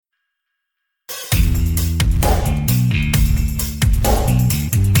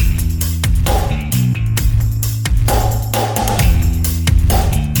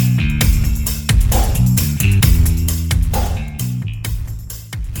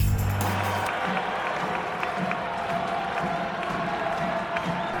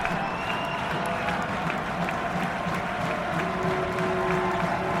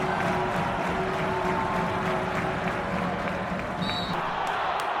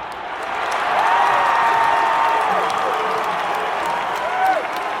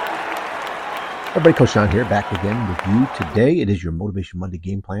Everybody, Coach Sean here, back again with you today. It is your Motivation Monday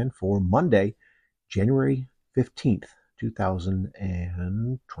game plan for Monday, January 15th,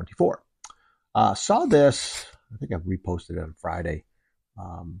 2024. Saw this, I think I reposted it on Friday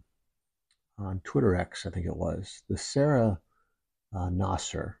on Twitter X, I think it was, the Sarah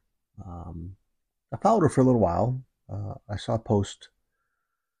Nasser. I followed her for a little while. I saw a post,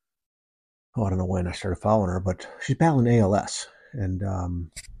 I don't know when I started following her, but she's battling ALS.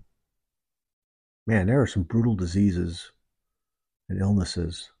 And man, there are some brutal diseases and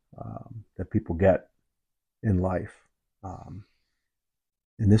illnesses that people get in life, and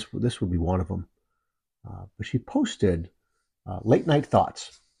this would be one of them. But she posted late night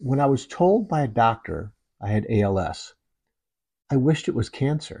thoughts. When I was told by a doctor I had ALS, I wished it was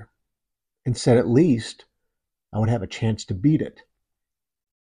cancer, and said at least I would have a chance to beat it.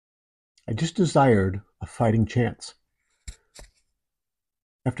 I just desired a fighting chance.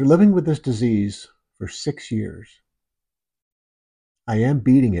 After living with this disease for 6 years, I am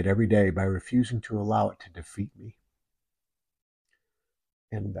beating it every day by refusing to allow it to defeat me.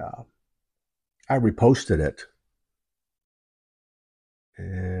 And I reposted it,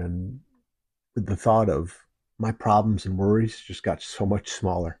 and with the thought of my problems and worries just got so much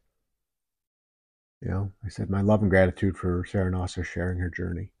smaller. I said my love and gratitude for Sarah Nasser sharing her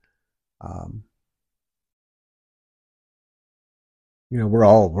journey. We're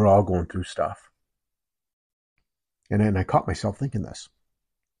all going through stuff. And then I caught myself thinking this.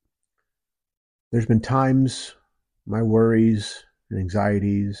 There's been times my worries and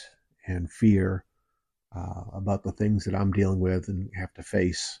anxieties and fear about the things that I'm dealing with and have to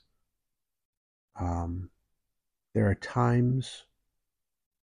face. There are times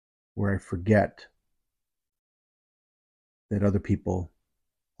where I forget that other people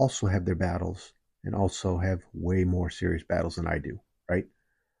also have their battles and also have way more serious battles than I do, right?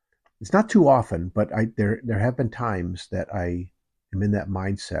 It's not too often, but there have been times that I am in that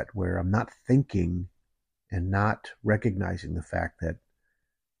mindset where I'm not thinking and not recognizing the fact that,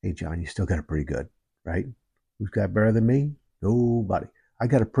 hey, John, you still got it pretty good, right? Who's got better than me? Nobody. I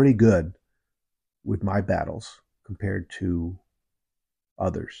got it pretty good with my battles compared to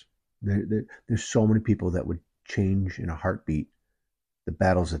others. There's so many people that would change in a heartbeat the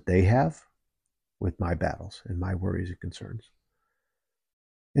battles that they have with my battles and my worries and concerns.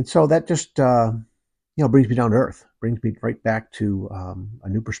 And so that just, brings me down to earth, brings me right back to a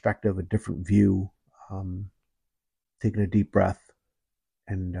new perspective, a different view, taking a deep breath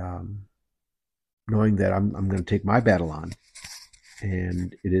and knowing that I'm going to take my battle on.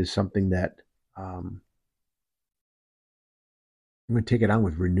 And it is something that I'm going to take it on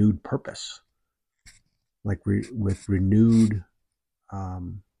with renewed purpose, like with renewed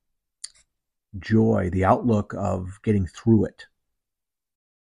joy, the outlook of getting through it.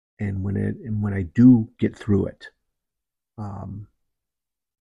 And when I do get through it,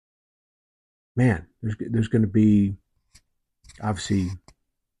 man, there's going to be obviously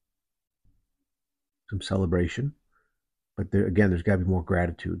some celebration, but there's got to be more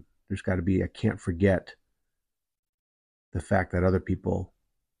gratitude. There's got to be, I can't forget the fact that other people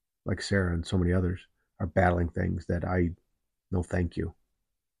like Sarah and so many others are battling things that no, thank you.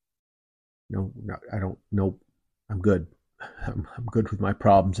 No, I don't. Nope, I'm good. I'm good with my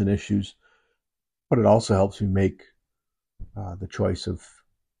problems and issues, but it also helps me make the choice of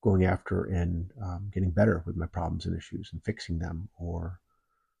going after and getting better with my problems and issues and fixing them or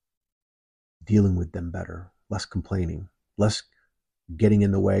dealing with them better, less complaining, less getting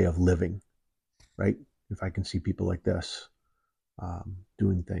in the way of living, right? If I can see people like this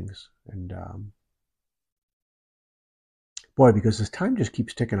doing things. And boy, because this time just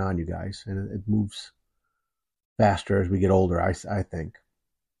keeps ticking on, you guys, and it moves faster as we get older, I think.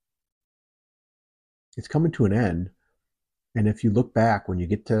 It's coming to an end. And if you look back, when you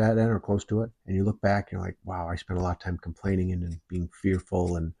get to that end or close to it, and you look back, you're like, wow, I spent a lot of time complaining and being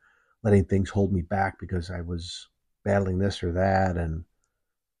fearful and letting things hold me back because I was battling this or that, and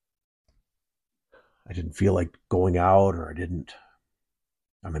I didn't feel like going out, or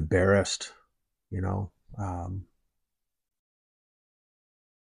I'm embarrassed, yeah,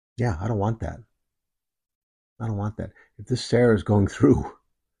 I don't want that. I don't want that. If this Sarah is going through,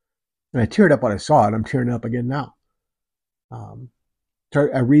 and I teared up when I saw it, I'm tearing up again now. I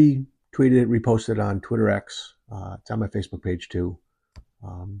retweeted it, reposted it on Twitter X. It's on my Facebook page too.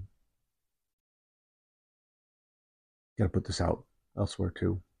 Got to put this out elsewhere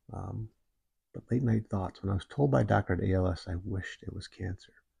too. But late night thoughts. When I was told by a doctor at ALS, I wished it was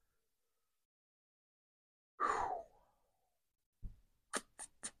cancer.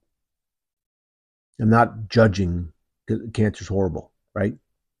 I'm not judging. Cancer's horrible, right?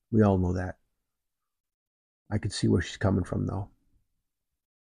 We all know that. I could see where she's coming from, though,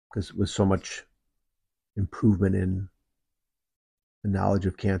 because with so much improvement in the knowledge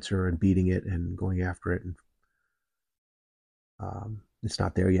of cancer and beating it and going after it, and it's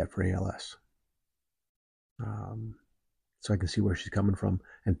not there yet for ALS. So I can see where she's coming from,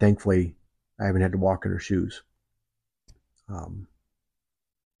 and thankfully, I haven't had to walk in her shoes. And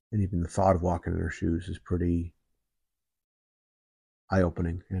even the thought of walking in her shoes is pretty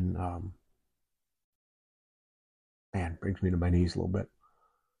eye-opening, and man, brings me to my knees a little bit.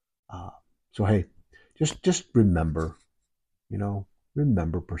 So hey, just remember,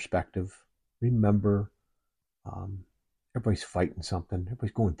 remember perspective. Remember, everybody's fighting something.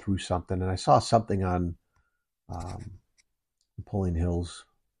 Everybody's going through something. And I saw something on Napoleon Hill's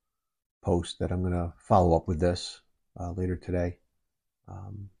post that I'm going to follow up with this later today,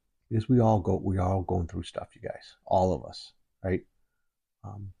 because we all going through stuff, you guys, all of us, right?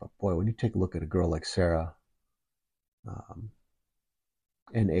 But boy, when you take a look at a girl like Sarah,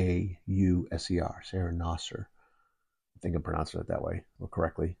 N-A-U-S-E-R, Sarah Nasser, I think I'm pronouncing it that way or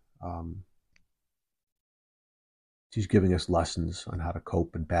correctly. She's giving us lessons on how to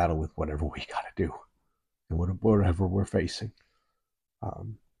cope and battle with whatever we got to do and whatever we're facing.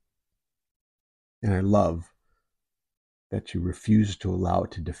 And I love that she refuses to allow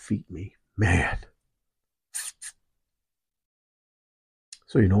it to defeat me. Man.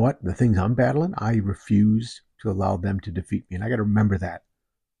 So you know what? The things I'm battling, I refuse to allow them to defeat me. And I got to remember that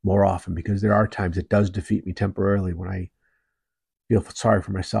more often, because there are times it does defeat me temporarily when I feel sorry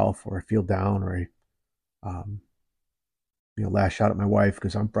for myself, or I feel down, or I lash out at my wife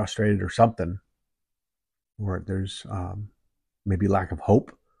because I'm frustrated or something, or there's maybe lack of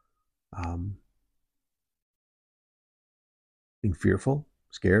hope, being fearful,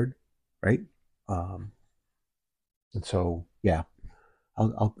 scared, right? And so, yeah,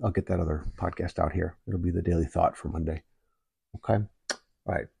 I'll get that other podcast out here. It'll be the Daily Thought for Monday. Okay.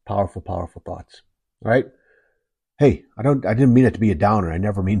 All right. Powerful thoughts. All right. Hey, I didn't mean it to be a downer. I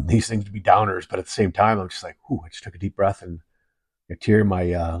never mean these things to be downers, but at the same time, I'm just like, I just took a deep breath, and a tear in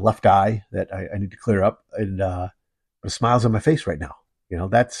my left eye that I need to clear up, and but a smile's on my face right now.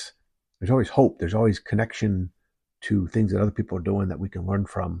 There's always hope. There's always connection to things that other people are doing that we can learn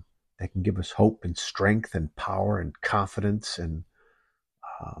from, that can give us hope and strength and power and confidence, and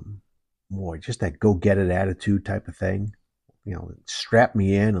just that go-get-it attitude type of thing. Strap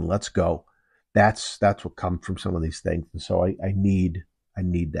me in and let's go. That's what comes from some of these things. And so I need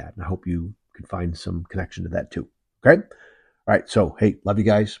that. And I hope you can find some connection to that too. Okay? All right. So, hey, love you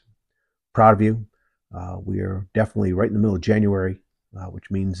guys. Proud of you. We are definitely right in the middle of January,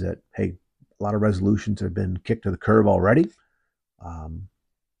 which means that, hey, a lot of resolutions have been kicked to the curb already.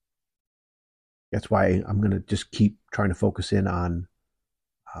 That's why I'm going to just keep trying to focus in on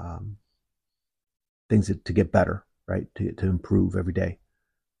things to get better, right? To improve every day.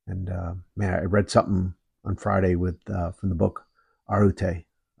 And man, I read something on Friday from the book Arute,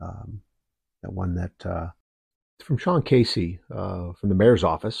 that one that from Sean Casey from the Mayor's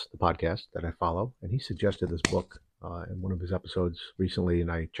Office, the podcast that I follow, and he suggested this book in one of his episodes recently,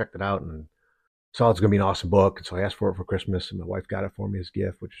 and I checked it out and saw it's going to be an awesome book, and so I asked for it for Christmas, and my wife got it for me as a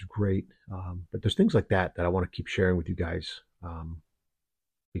gift, which is great. But there's things like that I want to keep sharing with you guys,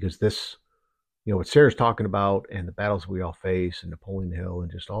 because this, what Sarah's talking about, and the battles we all face, and Napoleon Hill,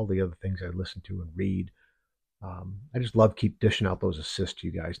 and just all the other things I listen to and read, I just love keep dishing out those assists to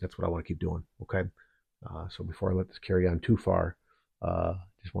you guys. That's what I want to keep doing. Okay. So before I let this carry on too far,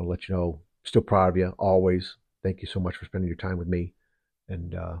 just want to let you know, still proud of you always. Thank you so much for spending your time with me,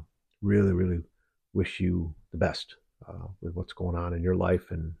 and really, really wish you the best with what's going on in your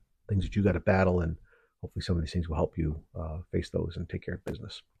life and things that you got to battle. And hopefully some of these things will help you face those and take care of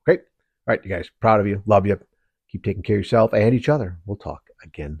business. Okay. All right, you guys, proud of you. Love you. Keep taking care of yourself and each other. We'll talk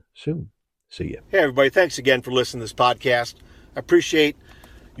again soon. See you. Hey, everybody. Thanks again for listening to this podcast. I appreciate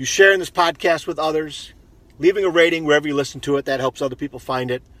you sharing this podcast with others, leaving a rating wherever you listen to it. That helps other people find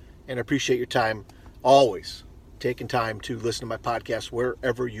it. And I appreciate your time, always taking time to listen to my podcast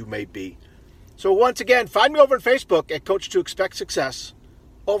wherever you may be. So once again, find me over on Facebook at Coach to Expect Success,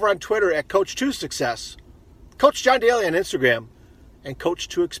 over on Twitter at Coach to Success, Coach John Daly on Instagram, and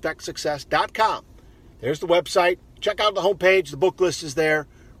coach2expectsuccess.com. There's the website. Check out the homepage. The book list is there.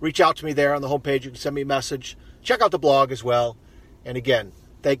 Reach out to me there on the homepage. You can send me a message. Check out the blog as well. And again,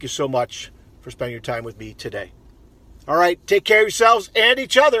 thank you so much for spending your time with me today. All right, take care of yourselves and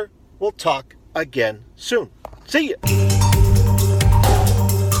each other. We'll talk again soon. See you.